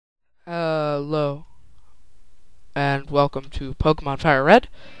Hello, and welcome to Pokemon FireRed.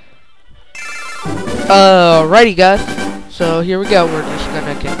 Alrighty guys, so here we go. We're just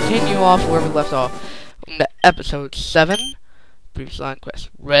gonna continue off where we left off. Episode 7, brief line quest.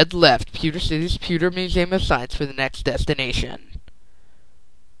 Red left, Pewter City's Pewter Museum of Science for the next destination.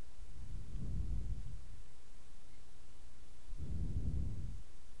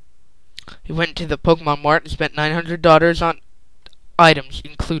 He went to the Pokemon Mart and spent $900 on items,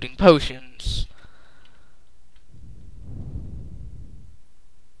 including potions.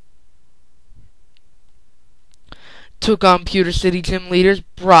 Took on Pewter City gym leaders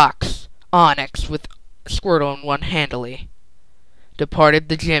Brock's Onyx with Squirtle and one handily. Departed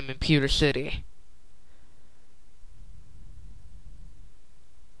the gym in Pewter City.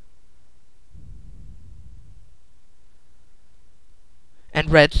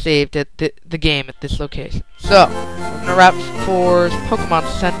 And Red saved at the game at this location. So, we're gonna route for Pokemon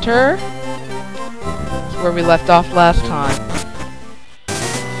Center. That's where we left off last time.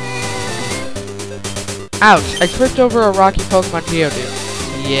 Ouch, I tripped over a rocky Pokemon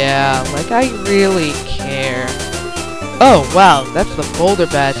Geodude. Yeah, like I really care. Oh, wow, that's the Boulder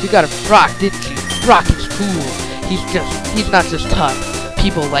Badge. You got a Brock, didn't you? Brock is cool. He's not just tough.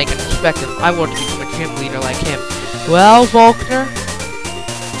 People like and respect him. I want to become a gym leader like him. Well, Volkner,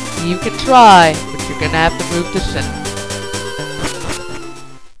 you can try, but you're gonna have to move to Center.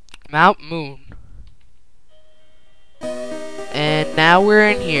 Mount Moon. And now we're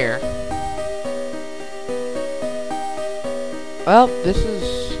in here. Well, this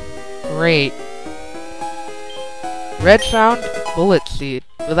is great. Red found Bullet Seed.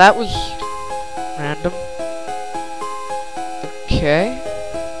 Well, that was random. Okay.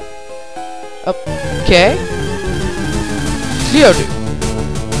 Okay. Geodude.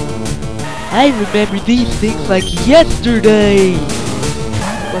 I remember these things like yesterday!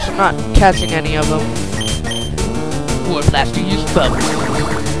 Of course, I'm not catching any of them. War Blaster use bubble.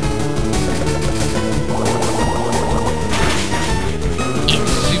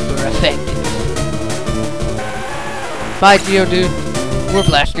 It's super effective. Bye, Geodude. War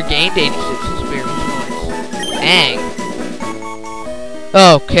Blaster gained 86 experience points. Dang.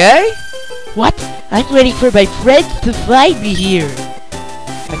 Okay. What? I'm waiting for my friends to find me here.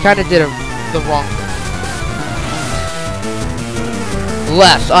 I kinda did the wrong thing.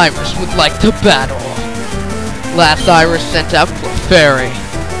 Last Iris would like to battle. Last Iris sent out Clefairy.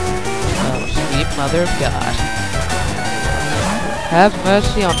 Oh, sweet mother of God. Have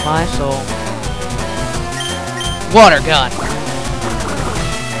mercy on my soul. Water gun.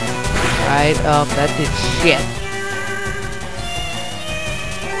 Right, that did shit.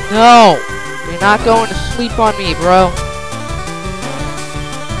 No! You're not going to sleep on me, bro.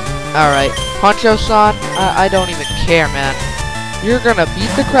 Alright, Poncho-san, I don't even care, man. You're gonna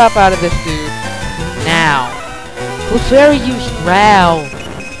beat the crap out of this dude. Now. Clefairy used Growl.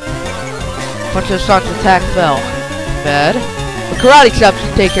 Poncho-san's attack fell. Bad. The Karate Chop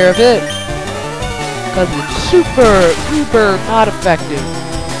should take care of it. Because it's super, uber not effective.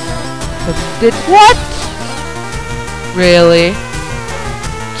 Cause it did what? Really?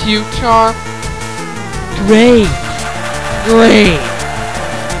 Cute Charm? Great. Great.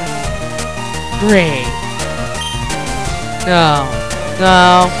 Great. No.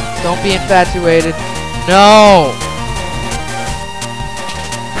 No. Don't be infatuated. No.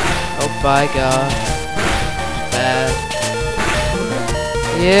 Oh my God. Bad.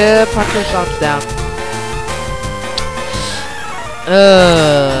 Yeah, Poncho-san's down.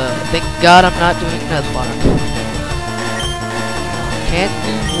 Thank God I'm not doing Nuzlocke. Can't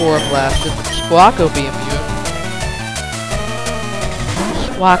do War Blast if Squawk will be immune.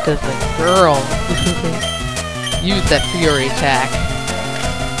 Squawka's a girl. Use that Fury attack.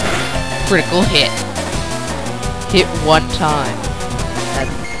 Critical hit. Hit one time.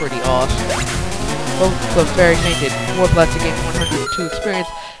 That's pretty awesome. Both Clefairy fainted. War Blast gained 102 experience.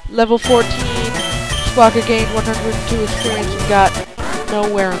 Level 14. Squawka gained 102 experience and got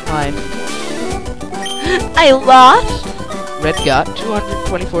nowhere in life. I lost? Red got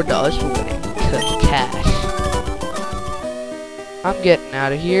 $224 for winning. Cause cash. I'm getting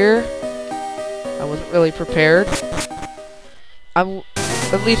out of here. I wasn't really prepared. At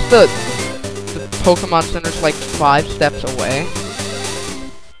least the Pokemon Center's like 5 steps away.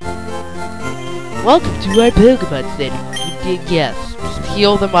 Welcome to our Pokemon Center. You did yes. Just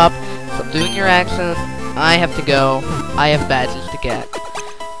heal them up. Stop doing your accent. I have to go. I have badges to get.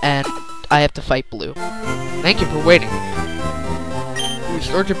 And I have to fight Blue. Thank you for waiting. You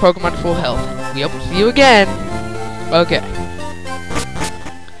restored your Pokemon to full health. We hope to see you again. Okay.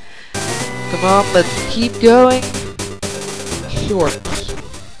 Come on, let's keep going. Shorts.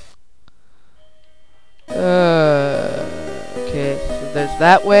 there's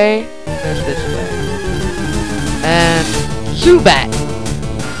that way, and there's this way. And Zubat!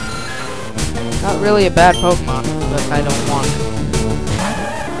 Not really a bad Pokemon, but I don't want it.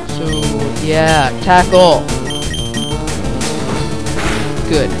 So, yeah, tackle.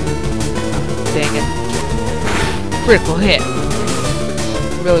 Good. Dang it. Critical hit.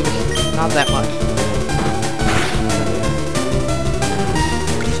 Really was not that much.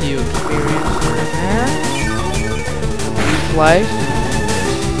 Few experience in there. Use life.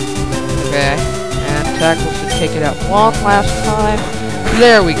 Okay. And tackle should take it out one last time.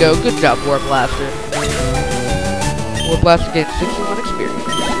 There we go. Good job, War Blaster. War Blaster gains 61 experience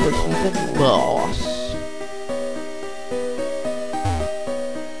because he's a boss.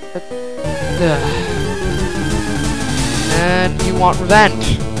 And you want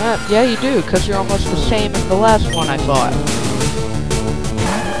revenge. Yeah, you do, because you're almost the same as the last one I fought.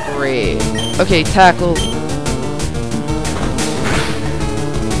 Great. Okay, tackle.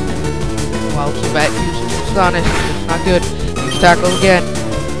 While Zubat uses Astonish, it's not good. Use tackle again.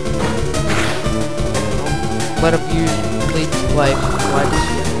 Don't let him use Bleed's life. Why does he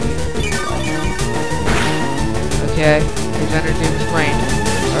have to use Bleed's life? Okay, his energy was drained.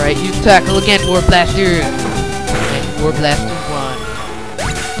 Alright, use tackle again, War Blaster. And War Blaster won.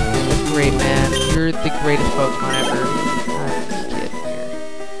 That's great, man. You're the greatest Pokemon ever. I'm just kidding here.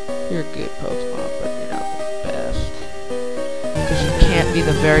 You're a good Pokemon, but you're not the best. Because you can't be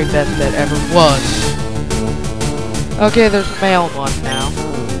the very best that ever was. Okay, there's a male one now.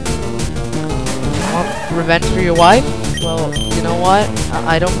 Want revenge for your wife? Well, you know what?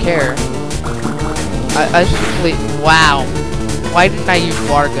 I don't care. I simply... Wow. Why didn't I use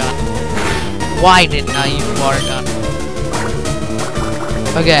Water Gun? Why didn't I use Water Gun?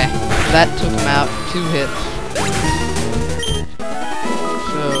 Okay, that took him out. 2 hits.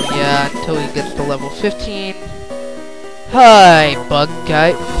 So, yeah, until he gets to level 15. Hi, bug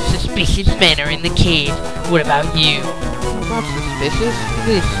guy. Suspicious men are in the cave. What about you? I'm not suspicious.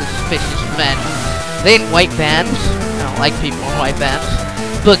 These suspicious men. They in white vans. I don't like people in white vans.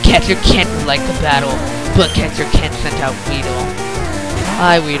 Bugcatcher Kent would like to battle. Bugcatcher Kent sent out Weedle.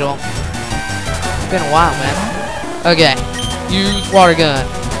 Hi, Weedle. It's been a while, man. Okay. Use Water Gun.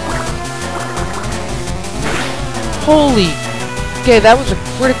 Holy. Okay, that was a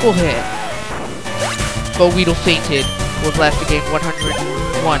critical hit. But Weedle fainted. War Blaster gained 21 experience.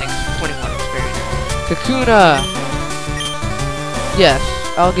 Kakuna. Yes,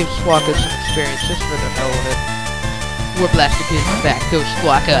 I'll give Squawka some experience just for the hell of it. War Blaster gives back. Go,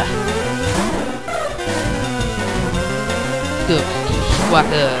 Squawka. Go,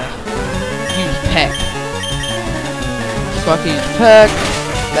 Squawka. Use Peck. Squawka used Peck.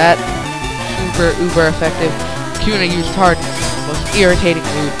 That uber effective. Kakuna used Harden. Most irritating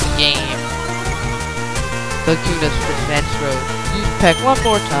move in the game. Kakuna's defense rose. Use Peck one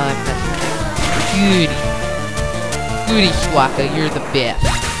more time. That's Goody. Goody, Squawka, you're the best.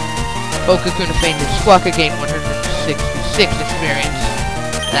 Oh, Kakuna fainted. Squawka gained 166 experience.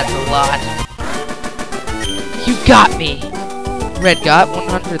 That's a lot. You got me! Red got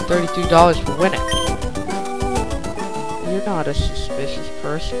 $132 for winning. You're not a suspicious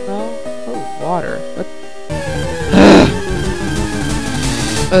person, though. Oh, water. What?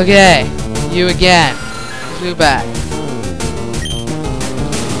 Okay, you again. Zubat.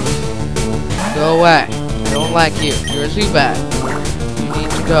 Go away. I don't like you. You're a Zubat. You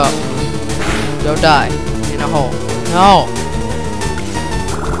need to go. Go die. In a hole. No!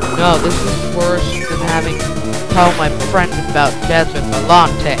 No, this is worse than having to tell my friend about Jasmine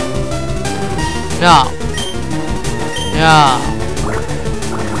Volante. No. No.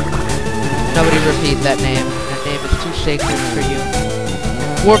 Nobody repeat that name. That name is too sacred for you.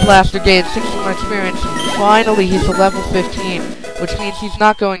 War Blaster gained 61 experience. Finally, he's a level 15, which means he's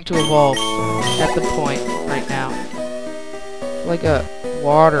not going to evolve at the point right now. Like a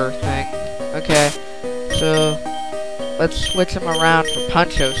water thing. Okay, so let's switch him around for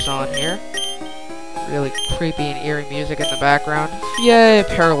Puncho-san here. Really creepy and eerie music in the background. Yay,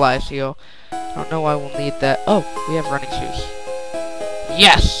 Paralyze Heal. I don't know why we'll need that. Oh, we have running shoes.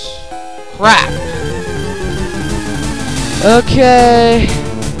 Yes! Crap! Okay,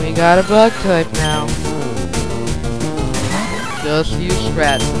 we got a bug type now. Just use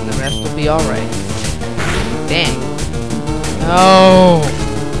Scratch and the rest will be alright. Dang. No!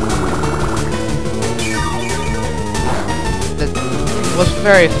 That wasn't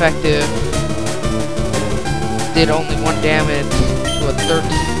very effective. Did only 1 damage to a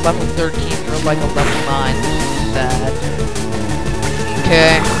level 13. You're like a level 9. This is sad.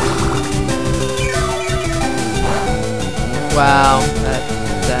 Okay. Wow,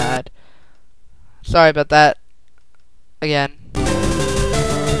 that's sad. Sorry about that. Again.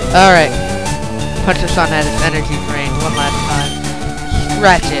 Alright. Puncher-san had his energy drained one last time.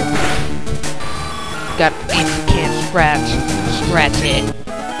 Scratch it. Got ancient can scratch. Scratch it.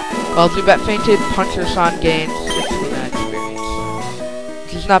 While Zubat fainted, Puncher-san gained 69 experience.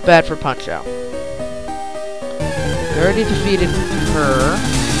 Which is not bad for Punch-Out. We already defeated her.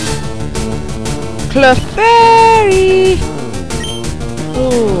 Clefairy!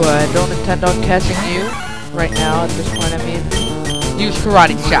 Ooh, I don't intend on catching you. Right now, at this point, I mean. Use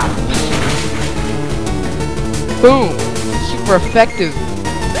Karate Chop. Boom! Super effective.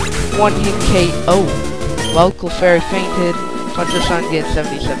 One hit KO. While Clefairy fainted, Puncher-san gets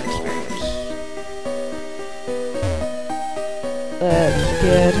 77 experience. Let's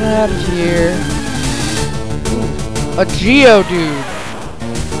get out of here. A Geodude!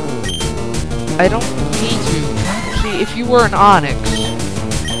 I don't need you. See, if you were an Onix,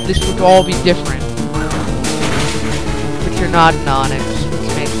 this would all be different. But you're not an Onix, which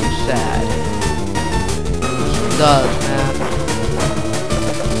makes you sad. It does, man.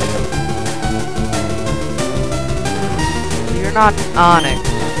 You're not an Onix.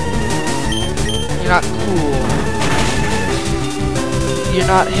 You're not cool. You're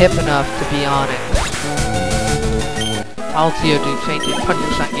not hip enough to be Onix. All Geodude fainted.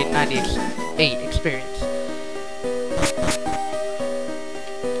 Puncher-san gained 98 experience.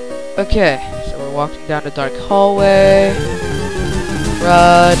 Okay, so we're walking down the dark hallway.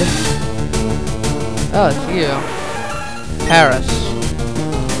 Rud. Oh, it's you. Paris.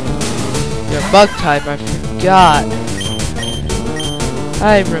 You're a bug type, I forgot.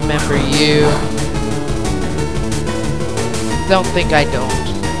 I remember you. Don't think I don't.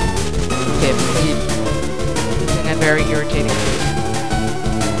 Okay, please. Very irritating.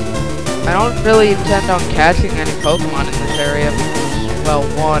 I don't really intend on catching any Pokemon in this area because, well,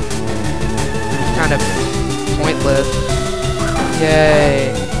 one, it's kind of pointless.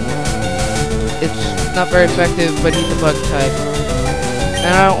 Yay. It's not very effective, but he's a bug type.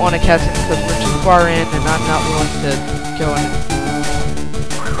 And I don't want to catch him because we're too far in and I'm not willing to go in.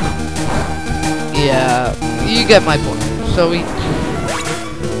 Yeah, you get my point. So we'll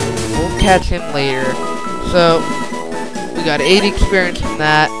catch him later. So, we got 80 experience from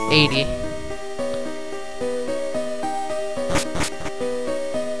that. 80.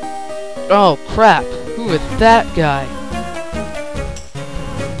 Oh, crap. Who is that guy?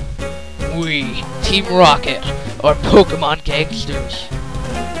 We, Team Rocket, are Pokemon Gangsters.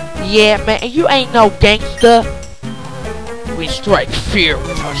 Yeah, man, you ain't no gangster. We strike fear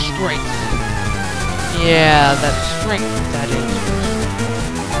with our strength. Yeah, that strength, that is.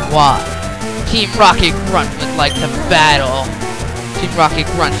 Why? Team Rocket Grunt would like to battle. Team Rocket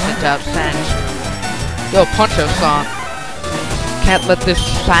Grunt sent out Sandshrew. Yo, Puncho-san. Can't let this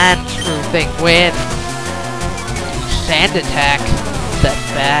Sandshrew thing win. Sand attack. That's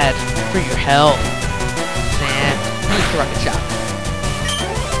bad for your health. Sand. Use Karate Chop.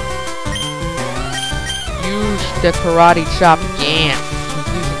 Use the Karate Chop again.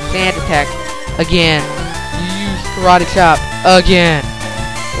 He's using Sand attack again. You use Karate Chop again.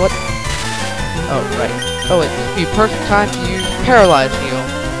 What? Oh, right. Oh, wait, this would be a perfect time to use Paralyze Heal.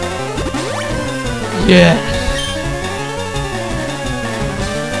 Yes!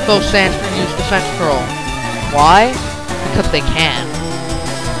 Both Sandshrew use Defense Curl. Why? Because they can.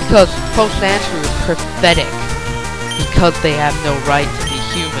 Because both Sandshrew is pathetic. Because they have no right to be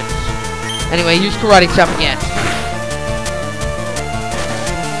humans. Anyway, use Karate Chop again.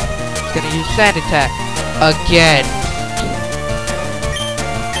 It's gonna use Sand Attack. Again.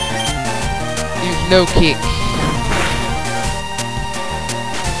 No kick.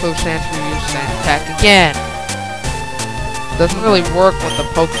 So Sandshrew use Sand Attack again. Doesn't really work when the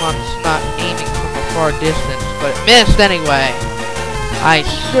Pokemon's not aiming from a far distance, but it missed anyway. I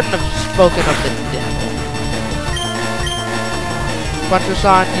shouldn't have spoken of the devil.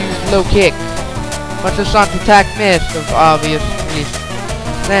 Puncher-san used low kick. Puncher-san's attack missed of obvious reasons.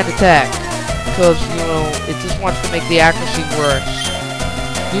 Sand Attack. Because, you know, it just wants to make the accuracy worse.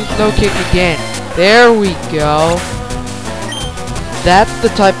 Use low kick again. There we go. That's the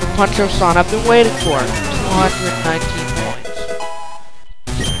type of Puncher-san I've been waiting for. 219 points.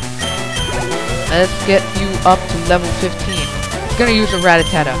 Let's get you up to level 15. He's gonna use a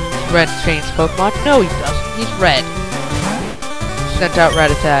Rattata. Red change Pokemon? No, he doesn't. He's red. Sent out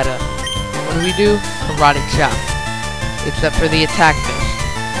Rattata. What do? Karate Chop. Except for the attack miss.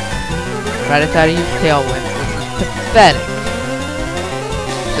 Rattata used Tailwind, which is pathetic.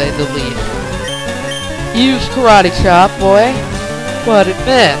 To say the least. Use Karate Chop, boy. But it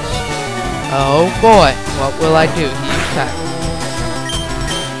missed. Oh boy. What will I do? Use time.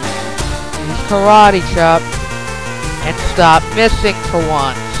 Use Karate Chop. And stop missing for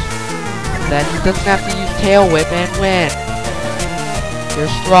once. then he doesn't have to use Tail Whip and win. You're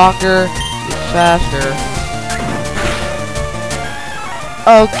stronger, you're faster.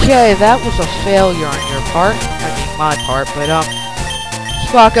 Okay, that was a failure on your part. I mean, my part, but,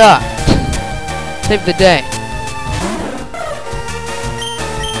 Squawk up. Save the day.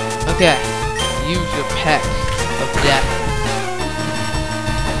 Okay, use your peck of death.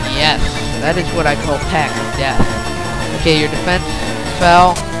 Yes, that is what I call peck of death. Okay, your defense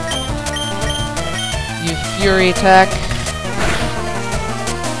fell. Use Fury attack.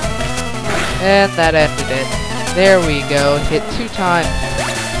 And that ended it. There we go. Hit 2 times.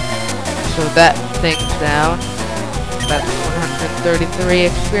 So that thing's down. That's 133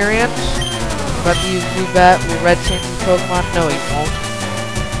 experience. About to use Zubat. Will Red change his Pokemon? No, he won't.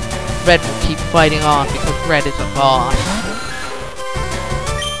 Red will keep fighting on because Red is a boss.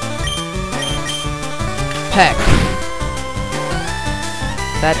 Peck.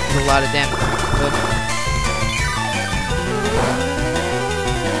 That did a lot of damage. But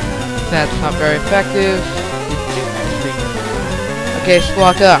that's not very effective. Didn't do anything. Okay,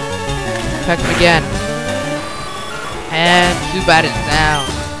 Squawk up. Peck him again. And Zubat is down.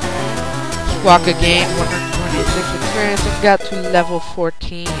 Squawka gained 126 experience and got to level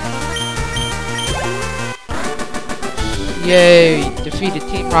 14. Yay! Defeated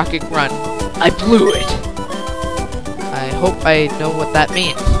Team Rocket Grunt. I blew it! I hope I know what that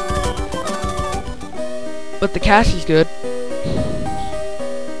means. But the cash is good.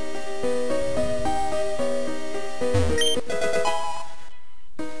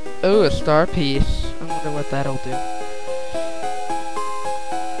 Oh, a star piece. I wonder what that'll do.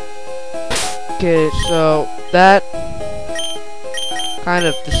 Okay, so that kind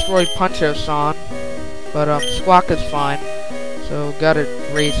of destroyed Puncho-san, but Squawka's fine, so gotta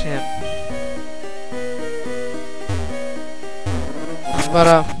raise him.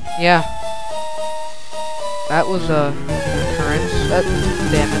 But yeah, that was a occurrence.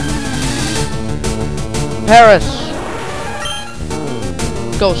 Damn it, Paris,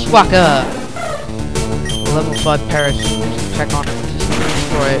 go Squawka. Level 5 Paris. Check on it. Just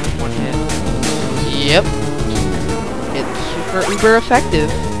destroy it in 1 hit. Yep. It's super uber effective.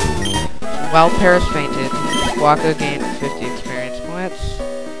 While Paris fainted, Squawka gained 50 experience points.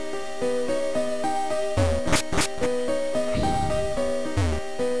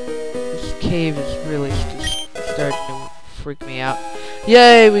 This cave is really starting to freak me out.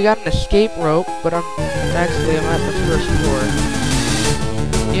 Yay, we got an escape rope, but I'm at the first floor.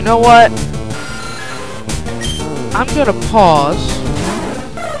 You know what? I'm gonna pause.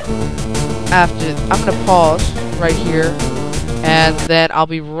 I'm gonna pause right here, and then I'll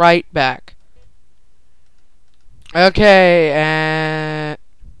be right back. Okay, and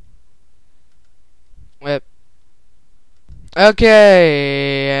whip.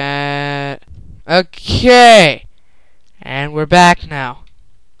 Okay, okay, and we're back now.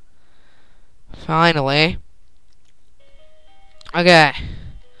 Finally. Okay.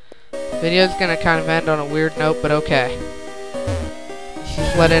 Video's gonna kind of end on a weird note, but okay.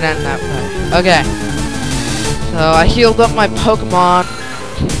 Just let it end that way. Okay. So I healed up my Pokemon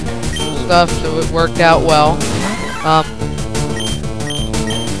stuff, so it worked out well.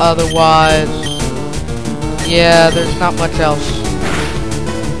 Otherwise, yeah, there's not much else.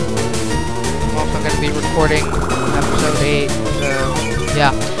 I'm also gonna be recording episode 8, so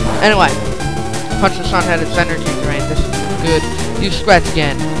yeah. Anyway, Punch-san had its energy drained. This is good. Use Scratch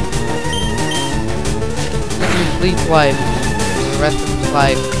again. Use Leaf Life for the rest of his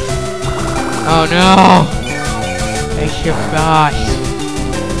life. Oh no! It's your boss.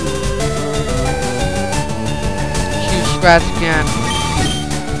 Use Scratch again.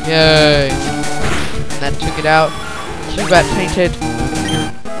 Yay! And that took it out. Zubat fainted.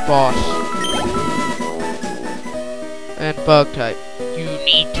 Boss. And Bug type. You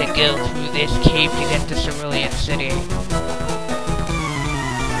need to go through this cave to get to Cerulean City.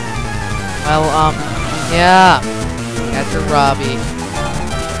 Well, yeah. That's a Robbie.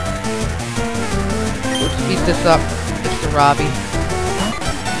 Let's speed this up, Mr. Robbie.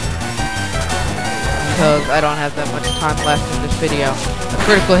 Because I don't have that much time left in this video. A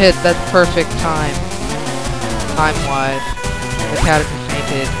critical hit, that's perfect time. Time-wise. The cat is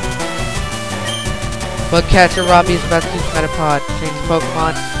fainted. Bugcatcher Robbie is about to use Metapod. Change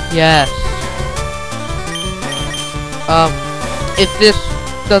Pokemon? Yes. If this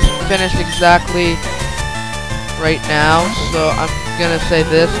doesn't finish exactly right now, so I'm gonna say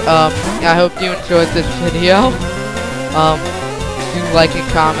this. I hope you enjoyed this video. Do like and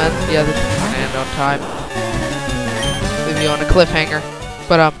comment. Yeah, this is gonna end on time. Leave you on a cliffhanger.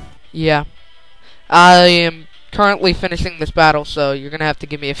 But yeah. I am currently finishing this battle, so you're gonna have to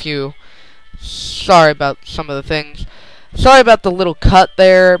give me a few sorry about some of the things. Sorry about the little cut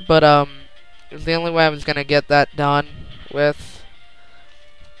there, but it was the only way I was gonna get that done with.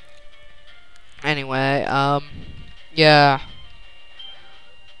 Anyway, yeah.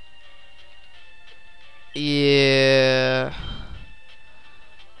 Yeah.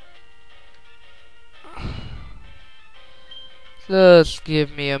 Just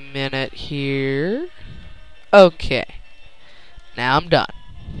give me a minute here. Okay. Now I'm done.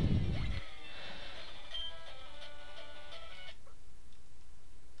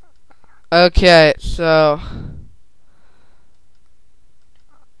 Okay, so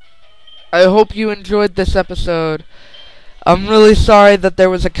I hope you enjoyed this episode. I'm really sorry that there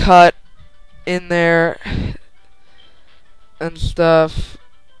was a cut in there and stuff.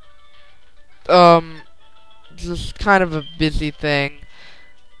 Just kind of a busy thing.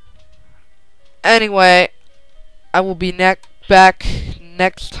 Anyway, I will be back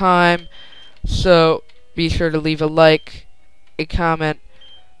next time, so be sure to leave a like, a comment,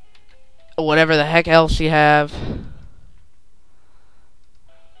 or whatever the heck else you have.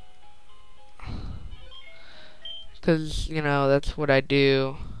 Because, you know, that's what I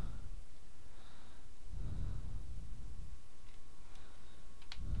do.